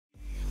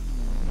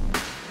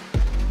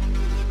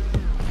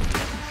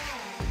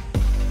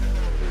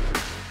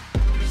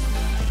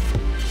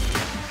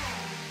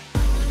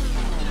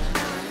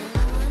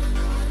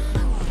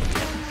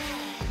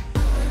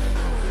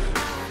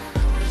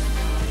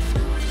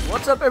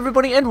What's up,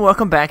 everybody, and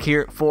welcome back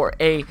here for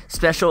a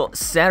special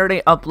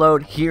Saturday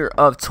upload here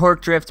of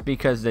Torque Drift,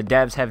 because the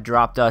devs have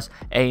dropped us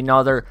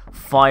another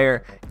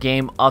fire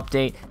game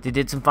update. They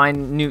did some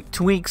fine new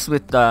tweaks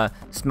with the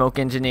smoke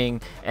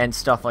engineering and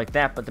stuff like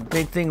that, but the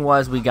big thing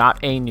was we got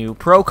a new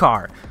pro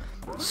car.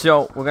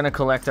 So we're gonna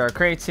collect our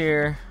crates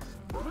here,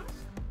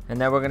 and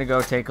then we're gonna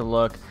go take a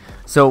look.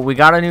 So we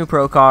got a new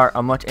pro car,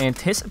 a much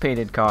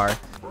anticipated car,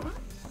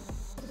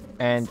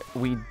 and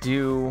we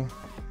do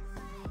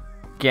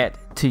get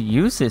to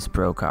use this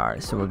pro car,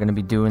 so we're going to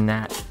be doing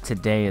that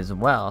today as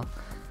well.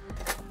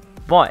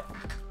 But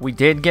we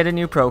did get a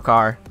new pro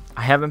car.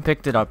 I haven't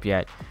picked it up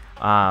yet,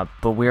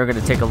 but we are going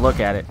to take a look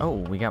at it. Oh,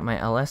 we got my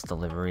LS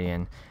delivery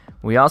in.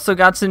 We also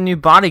got some new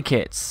body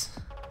kits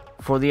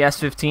for the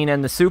S15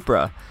 and the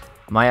Supra.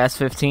 My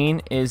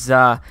S15 is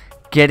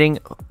getting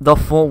the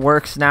full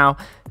works now.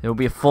 There will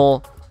be a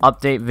full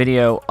update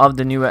video of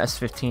the new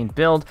S15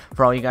 build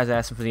for all you guys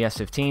asking for the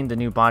S15. The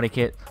new body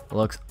kit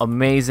looks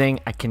amazing.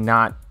 I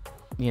cannot,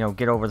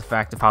 get over the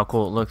fact of how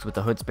cool it looks with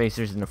the hood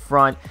spacers in the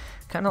front,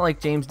 kind of like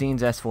James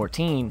Dean's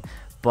S14,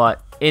 but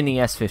in the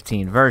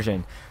S15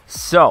 version.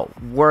 So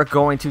we're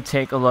going to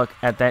take a look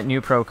at that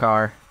new pro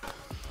car,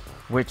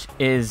 which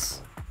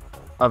is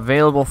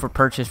available for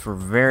purchase for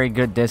very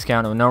good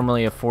discount.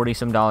 Normally a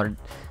 $40-some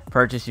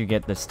purchase, you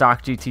get the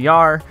stock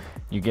GTR,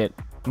 you get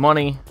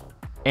money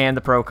and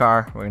the pro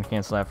car. We're going to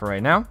cancel that for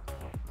right now.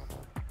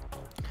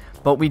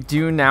 But we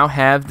do now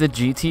have the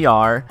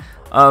GTR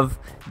of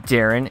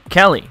Darren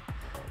Kelly.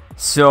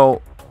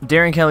 So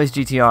Darren Kelly's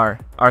GTR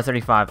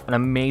R35, an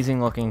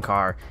amazing looking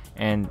car,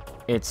 and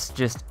it's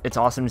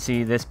awesome to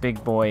see this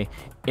big boy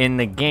in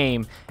the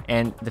game,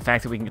 and the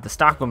fact that we can get the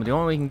stock one. But the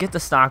only way we can get the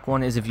stock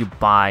one is if you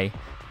buy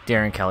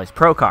Darren Kelly's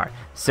pro car.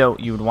 So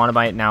you would want to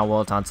buy it now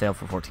while it's on sale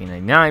for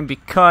 $14.99,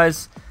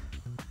 because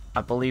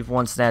I believe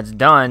once that's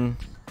done,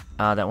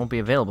 that won't be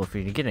available for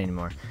you to get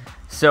anymore.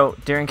 So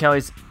Darren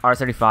Kelly's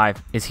R35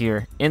 is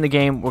here in the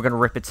game. We're going to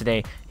rip it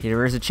today.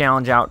 There is a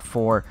challenge out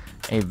for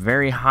a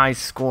very high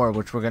score,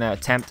 which we're going to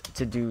attempt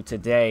to do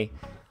today.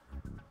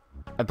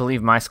 I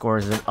believe my score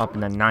is up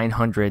in the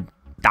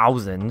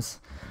 900,000s.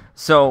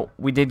 So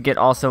we did get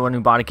also a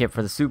new body kit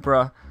for the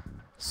Supra.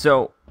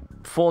 So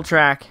full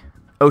track,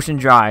 ocean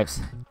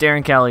drives,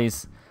 Darren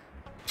Kelly's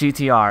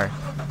GTR.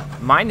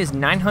 Mine is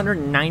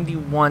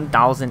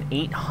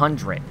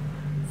 991,800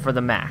 for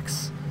the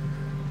max.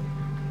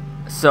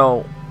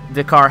 So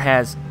the car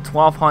has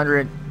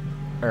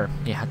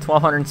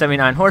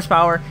 1279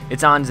 horsepower.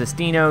 It's on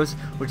Zestinos,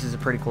 which is a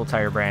pretty cool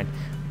tire brand.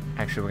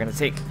 Actually, we're gonna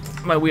take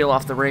my wheel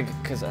off the rig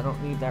because I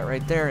don't need that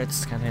right there.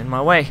 It's kind of in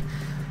my way.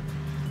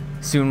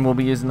 Soon we'll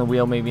be using the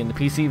wheel maybe in the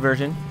PC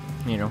version,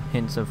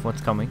 hints of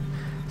what's coming.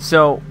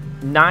 So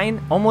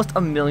almost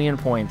a million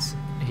points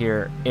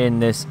here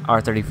in this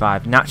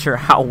R35. Not sure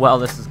how well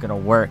this is gonna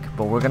work,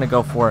 but we're gonna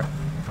go for it.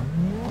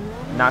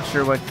 Not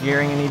sure what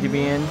gearing you need to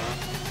be in.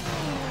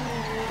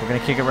 We're going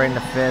to kick it right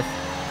into 5th.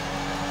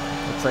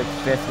 Looks like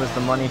 5th was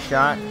the money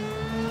shot.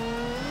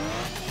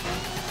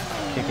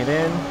 Kick it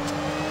in.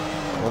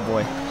 Oh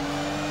boy.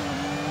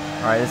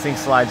 Alright, this thing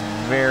slides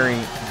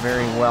very,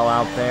 very well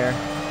out there.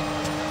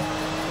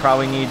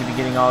 Probably need to be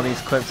getting all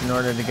these clips in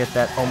order to get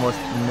that almost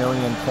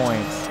million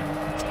points.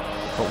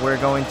 But we're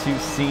going to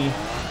see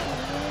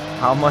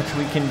how much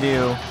we can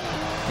do,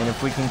 and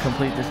if we can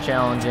complete this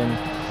challenge in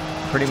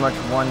pretty much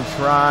one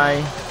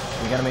try.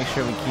 We gotta make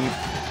sure we keep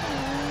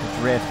the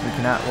drift. We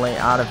cannot lay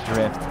out of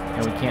drift,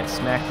 and we can't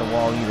smack the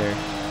wall either.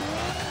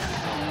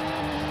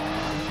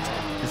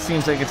 It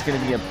seems like it's gonna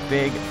be a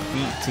big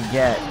feat to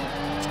get,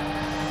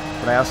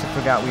 but I also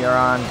forgot we are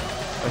on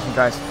Ocean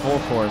Drive's full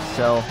course,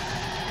 so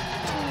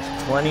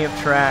plenty of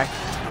track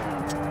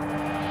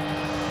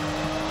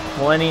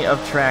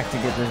to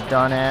get this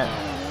done at.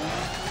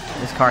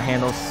 This car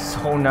handles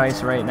so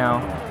nice right now.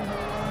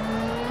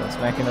 Don't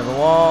smack into the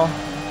wall.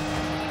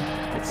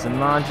 Get some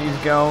manjis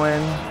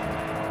going.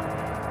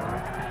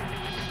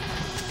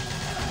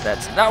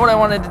 That's not what I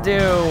wanted to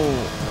do.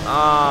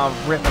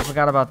 Rip, I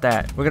forgot about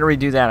that. We're going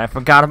to redo that. I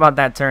forgot about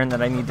that turn,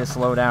 that I need to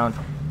slow down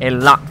a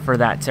lot for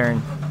that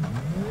turn.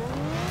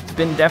 It's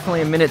been definitely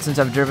a minute since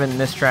I've driven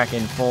this track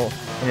in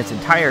its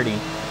entirety,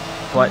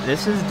 but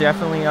this is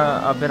definitely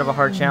a bit of a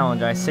hard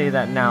challenge. I say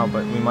that now,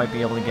 but we might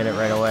be able to get it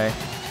right away.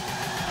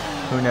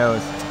 Who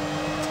knows?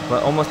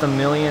 But almost a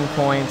million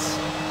points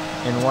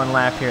in one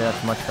lap here. That's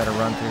a much better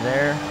run through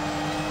there.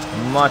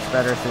 Much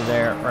better through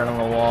there, right on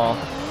the wall.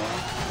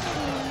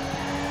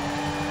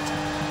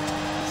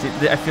 See,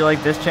 I feel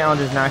like this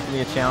challenge is not going to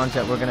be a challenge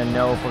that we're going to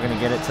know if we're going to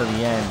get it to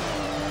the end.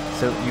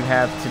 So you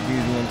have to do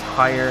the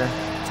entire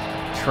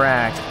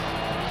track,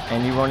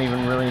 and you won't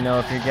even really know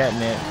if you're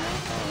getting it.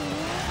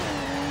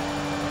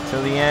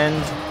 Till the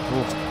end,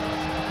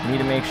 you need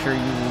to make sure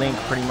you link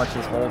pretty much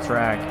this whole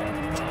track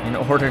in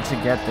order to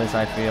get this,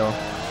 I feel.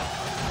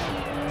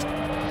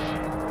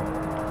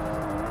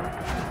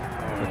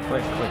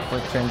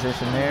 Quick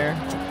transition there.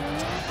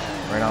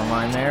 Right on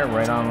line there,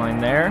 right on line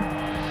there.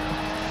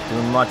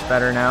 Doing much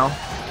better now.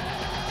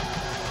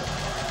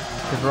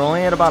 Because we're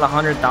only at about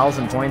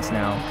 100,000 points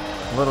now.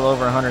 a little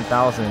over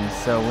 100,000.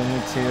 So we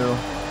need to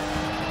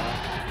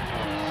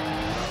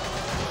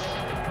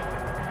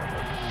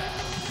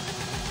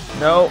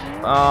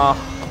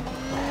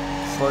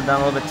slowed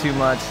down a little bit too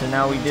much. So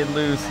now we did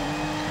lose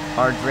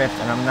our drift,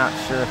 and I'm not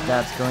sure if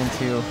that's going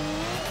to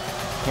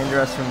hinder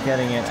us from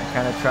getting it. I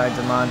kind of tried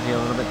Jumanji a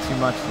little bit too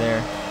much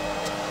there.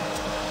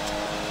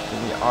 So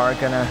we are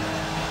gonna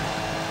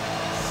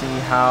see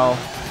how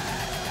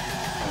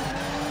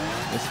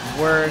this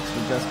works.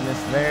 We just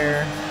missed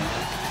there.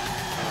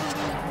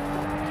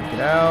 Check it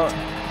out.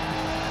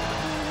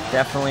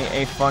 Definitely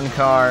a fun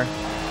car.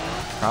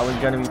 Probably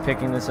going to be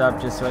picking this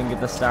up just so I can get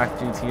the stock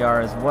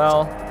GTR as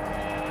well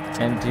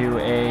and do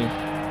a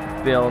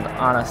build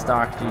on a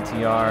stock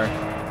GTR.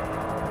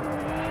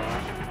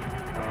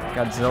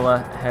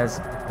 Godzilla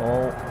has,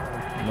 oh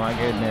my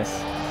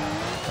goodness,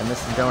 I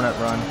missed the donut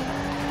run.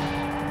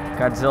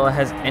 Godzilla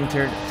has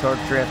entered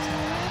Torque Drift,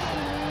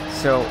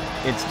 so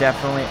it's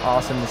definitely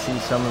awesome to see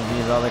some of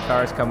these other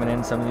cars coming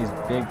in, some of these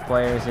big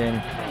players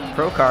in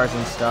pro cars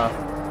and stuff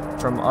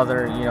from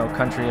other,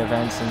 country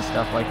events and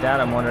stuff like that.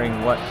 I'm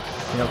wondering what,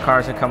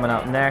 cars are coming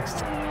out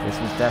next. This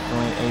was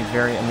definitely a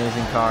very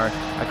amazing car.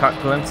 I caught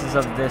glimpses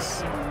of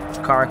this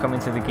car coming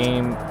to the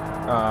game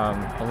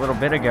a little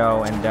bit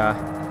ago, and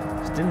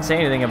just didn't say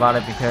anything about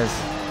it because,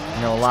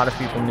 a lot of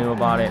people knew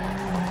about it,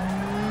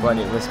 but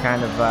it was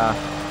kind of a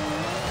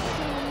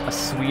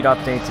sweet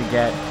update to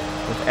get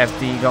with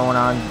FD going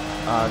on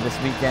this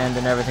weekend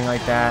and everything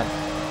like that.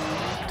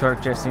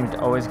 Torque just seems to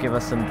always give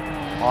us some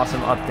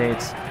awesome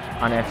updates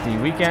on FD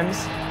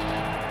weekends.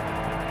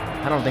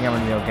 I don't think I'm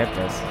going to be able to get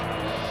this.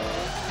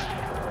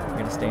 We're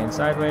going to stay in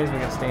sideways. We're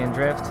going to stay in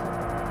drift.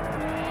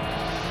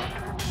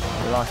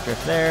 We lost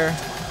drift there.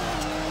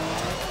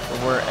 So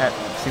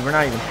we're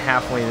not even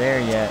halfway there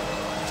yet.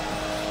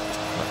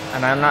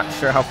 And I'm not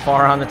sure how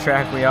far on the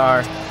track we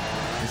are.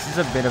 This is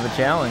a bit of a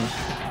challenge.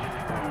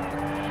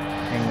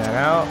 Hang that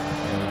out.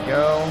 There we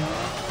go.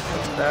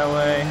 Goes that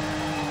way.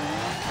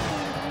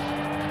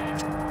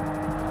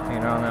 Hang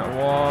it on that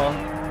wall.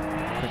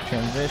 Quick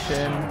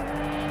transition.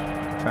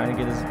 Trying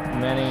to get as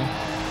many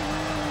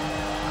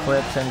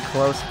clips and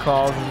close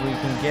calls as we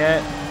can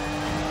get.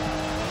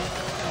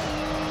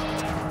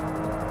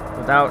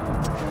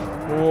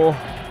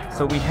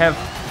 So we have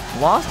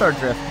lost our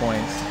drift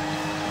points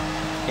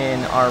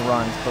in our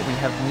runs, but we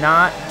have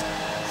not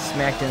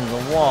smacked into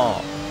the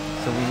wall.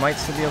 So we might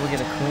still be able to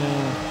get a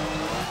clean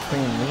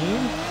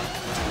lead,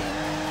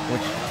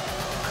 which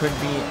could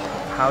be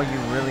how you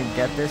really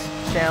get this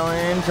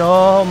challenge.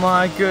 Oh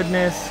my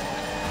goodness.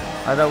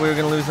 I thought we were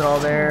going to lose it all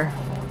there.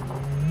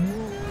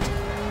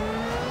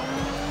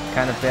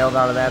 Kind of failed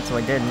out of that, so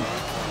I didn't.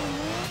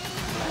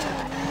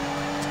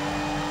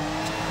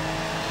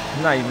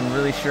 I'm not even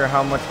really sure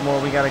how much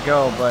more we got to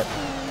go, but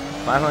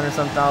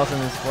 500-some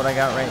thousand is what I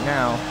got right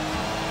now.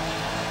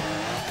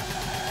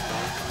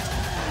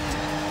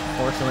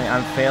 Fortunately,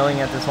 I'm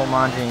failing at this whole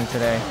manjing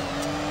today.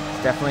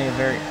 It's definitely a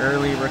very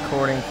early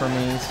recording for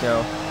me,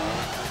 so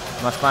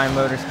my fine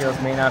motor skills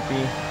may not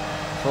be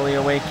fully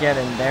awake yet,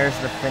 and there's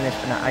the finish.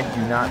 And I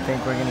do not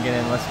think we're going to get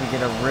in unless we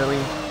get a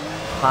really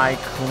high,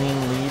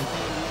 clean lead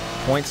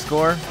point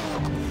score,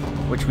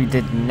 which we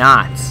did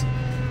not.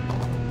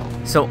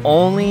 So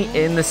only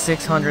in the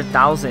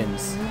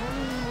 600,000s,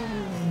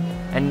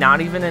 and not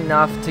even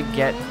enough to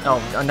get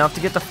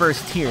the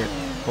first tier,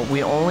 but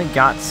we only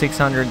got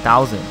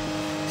 600,000.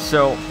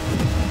 So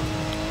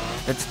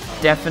that's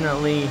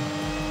definitely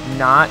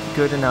not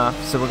good enough.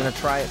 So we're gonna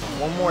try it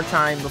one more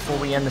time before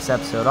we end this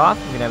episode off.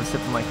 I'm gonna have a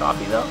sip of my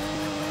coffee though,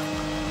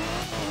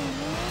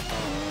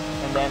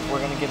 and then we're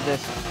gonna give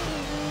this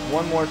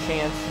one more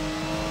chance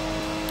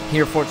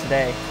here for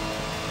today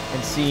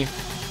and see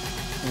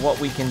what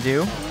we can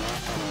do,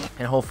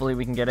 and hopefully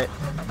we can get it.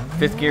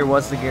 Fifth gear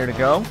was the gear to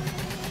go.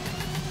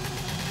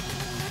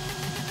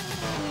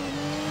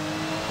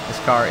 This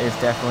car is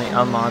definitely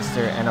a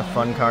monster and a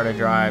fun car to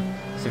drive.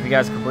 So if you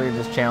guys completed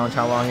this challenge,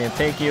 how long did it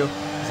take you?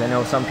 Because I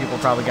know some people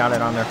probably got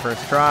it on their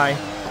first try,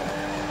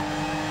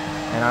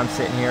 and I'm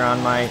sitting here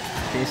on my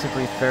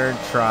basically third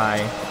try,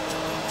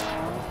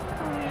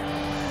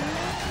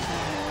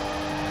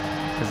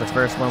 because the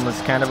first one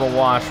was kind of a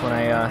wash when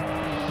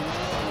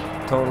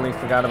I totally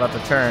forgot about the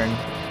turn.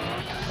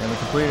 And we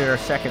completed our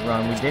second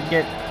run. We did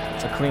get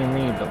a clean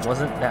lead, but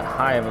wasn't that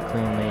high of a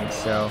clean lead,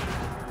 so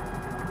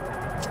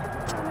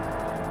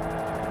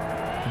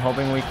I'm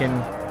hoping we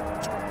can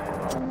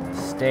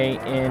stay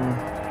in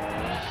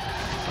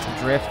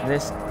drift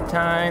this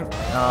time.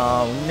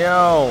 Oh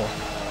no,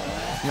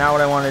 it's not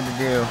what I wanted to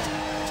do.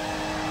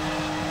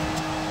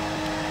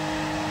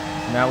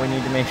 Now we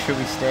need to make sure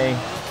we stay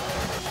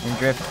in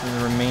drift for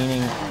the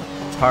remaining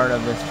part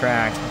of this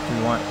track if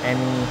we want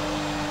any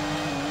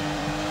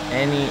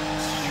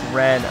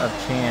shred of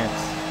chance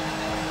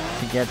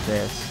to get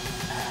this.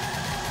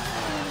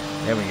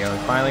 There we go. We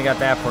finally got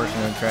that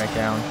portion of the track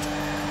down.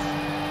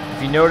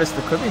 If you notice,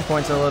 the clipping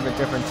points are a little bit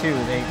different too.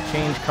 They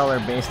change color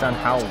based on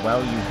how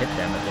well you hit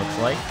them, it looks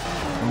like.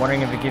 I'm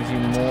wondering if it gives you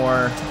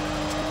more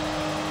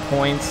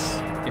points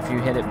if you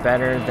hit it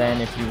better than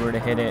if you were to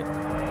hit it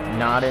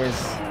not as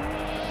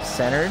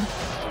centered.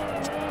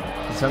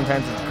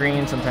 Sometimes it's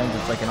green, sometimes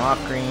it's like an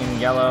off green,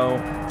 yellow,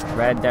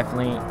 red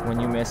definitely when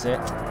you miss it.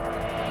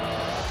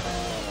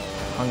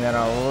 Hung that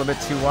out a little bit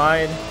too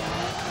wide.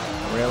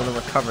 We're able to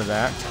recover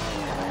that.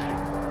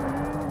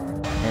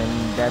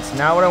 And that's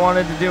not what I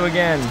wanted to do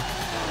again.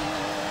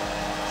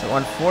 So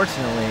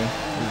unfortunately,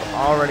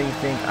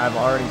 I've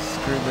already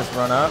screwed this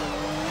run up.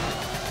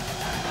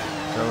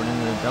 Throw it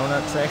into the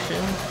donut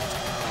section.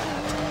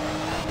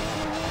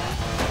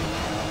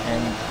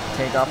 And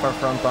take off our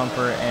front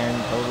bumper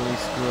and totally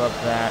screw up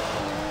that.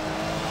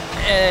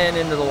 And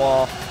into the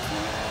wall.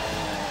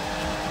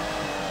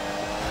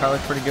 Car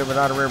looks pretty good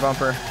without a rear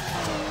bumper.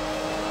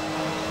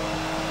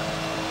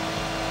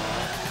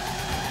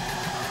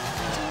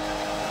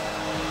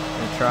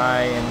 Gonna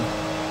try and,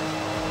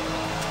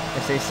 I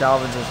say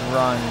salvage this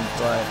run,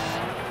 but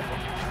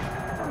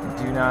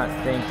I do not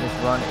think this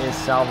run is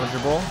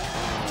salvageable.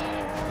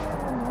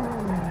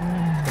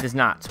 It is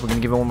not, so we're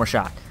gonna give it one more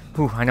shot.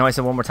 Whew, I know I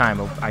said one more time,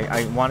 but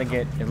I want to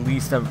get at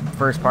least the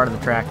first part of the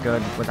track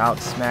good without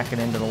smacking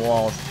into the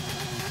walls.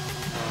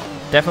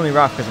 Definitely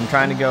rough because I'm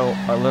trying to go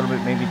a little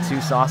bit maybe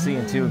too saucy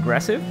and too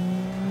aggressive.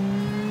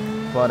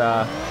 But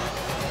I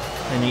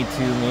need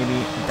to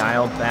maybe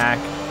dial back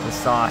the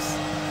sauce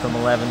from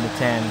 11 to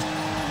 10.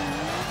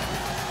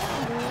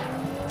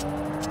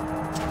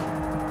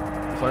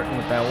 Flirting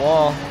with that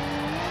wall.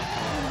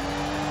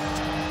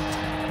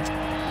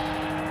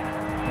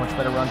 Much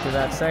better run through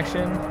that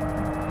section.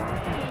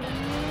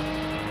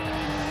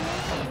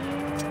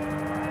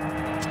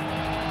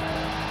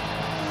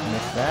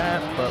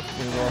 That, but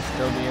we will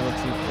still be able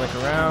to flick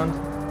around,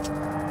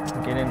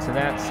 get into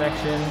that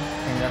section,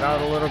 hang that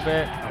out a little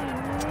bit.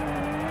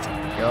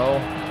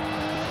 Go.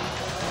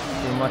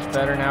 Doing much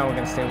better now. We're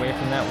going to stay away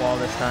from that wall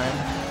this time.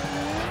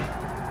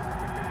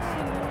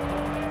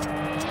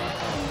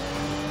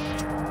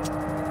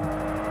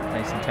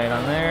 Nice and tight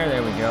on there.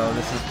 There we go.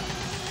 This is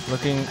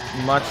looking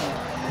much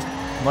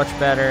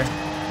better.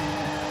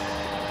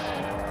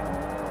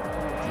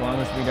 As long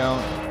as we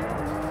don't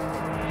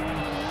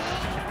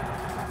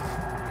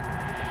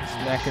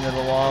smack into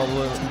the wall,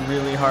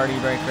 really hard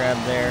e-brake grab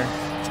there.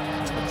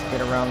 Let's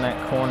get around that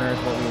corner is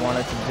what we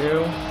wanted to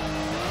do.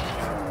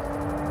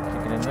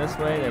 Kick it in this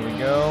way, there we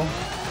go.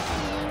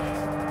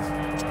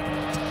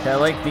 Okay, I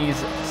like these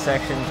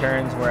section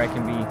turns where I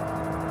can be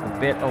a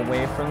bit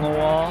away from the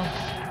wall.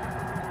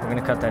 We're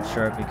gonna cut that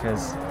short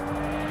because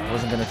I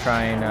wasn't gonna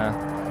try and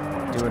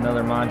do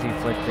another Monty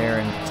flick there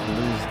and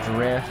lose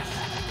drift.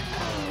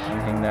 And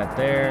hang that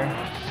there.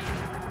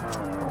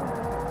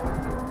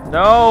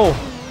 No!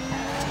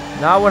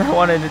 Not what I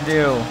wanted to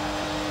do.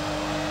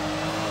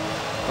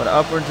 But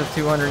upwards of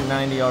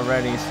 290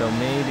 already, so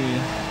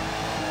maybe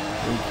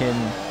we can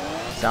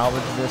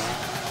salvage this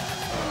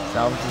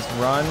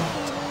run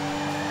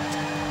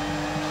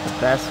the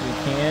best we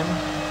can.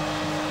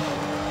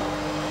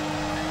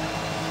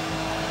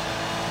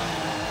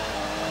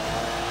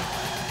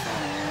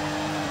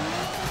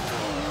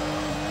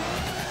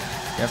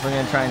 Definitely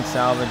gonna try and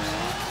salvage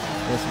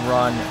this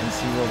run and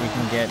see what we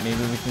can get.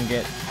 Maybe we can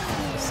get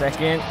a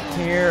second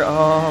here.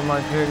 Oh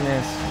my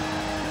goodness.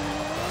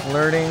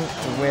 Flirting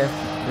with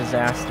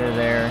disaster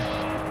there.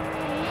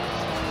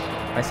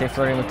 I say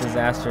flirting with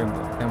disaster,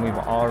 and we've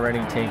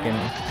already taken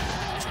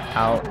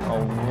out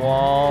a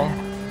wall.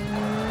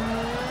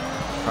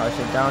 Probably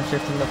should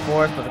downshift in the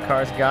fourth, but the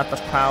car's got the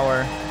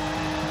power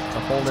to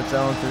hold its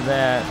own through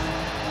that.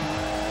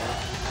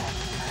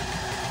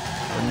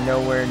 We're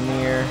nowhere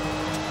near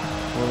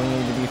where we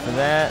need to be for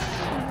that.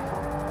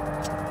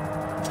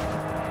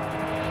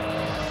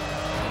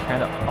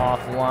 Kind of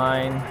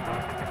offline.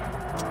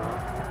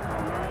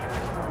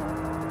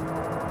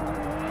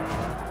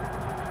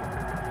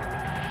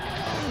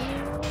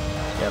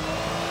 Yep,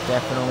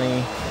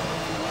 definitely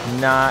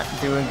not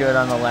doing good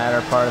on the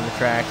latter part of the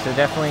track. So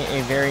definitely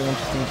a very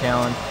interesting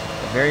challenge.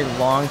 A very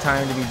long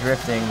time to be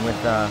drifting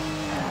with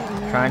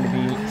trying to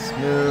be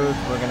smooth.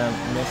 We're gonna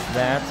miss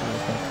that, so we're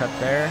just gonna cut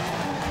there.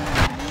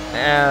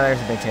 Ah, there's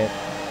a big hit.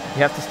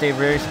 You have to stay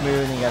very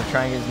smooth, and you gotta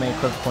try and get as many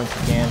clip points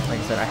as you can. Like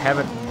I said, I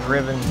haven't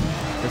driven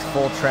this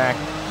full track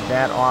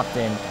that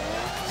often,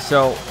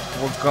 so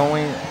we're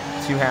going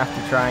to have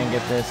to try and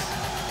get this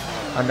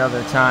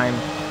another time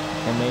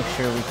and make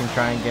sure we can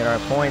try and get our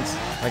points.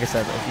 Like I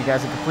said, if you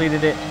guys have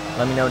completed it,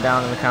 let me know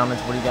down in the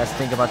comments what do you guys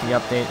think about the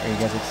update. Are you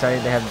guys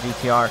excited to have the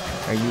GTR?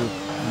 Are you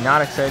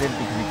not excited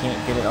because you can't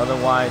get it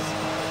otherwise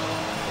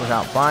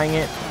without buying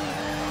it?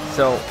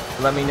 So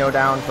let me know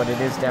down, but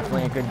it is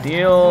definitely a good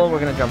deal. We're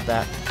gonna jump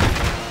that.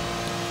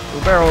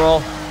 We'll barrel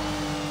roll.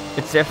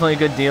 It's definitely a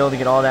good deal to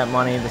get all that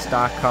money, the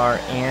stock car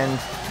and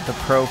the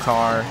pro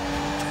car,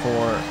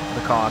 for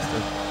the cost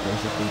of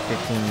basically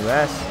 15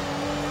 US.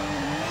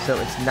 So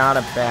it's not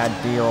a bad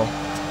deal.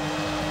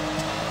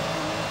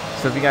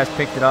 So if you guys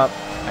picked it up,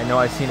 I know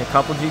I've seen a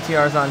couple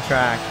GTRs on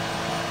track,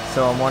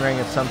 so I'm wondering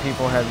if some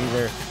people have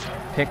either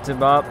picked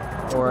them up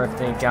or if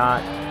they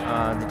got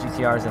the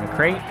GTRs in a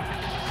crate.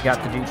 If you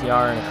got the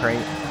GTR in a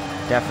crate,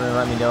 definitely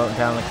let me know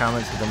down in the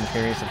comments because I'm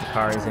curious if the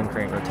car is in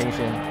crate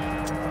rotation.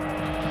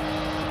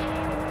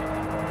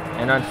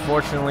 And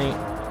unfortunately,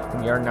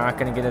 we are not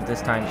going to get it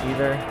this time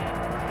either.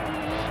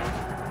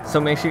 So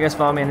make sure you guys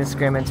follow me on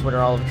Instagram and Twitter,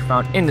 all of which are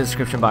found in the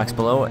description box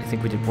below. I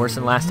think we did worse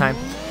than last time.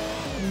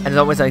 And as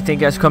always, I thank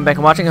you guys for coming back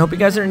and watching. I hope you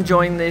guys are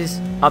enjoying this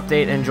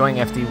update and enjoying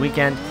FD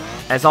weekend.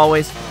 As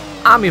always,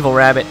 I'm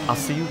EvlRabbit. I'll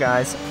see you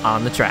guys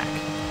on the track.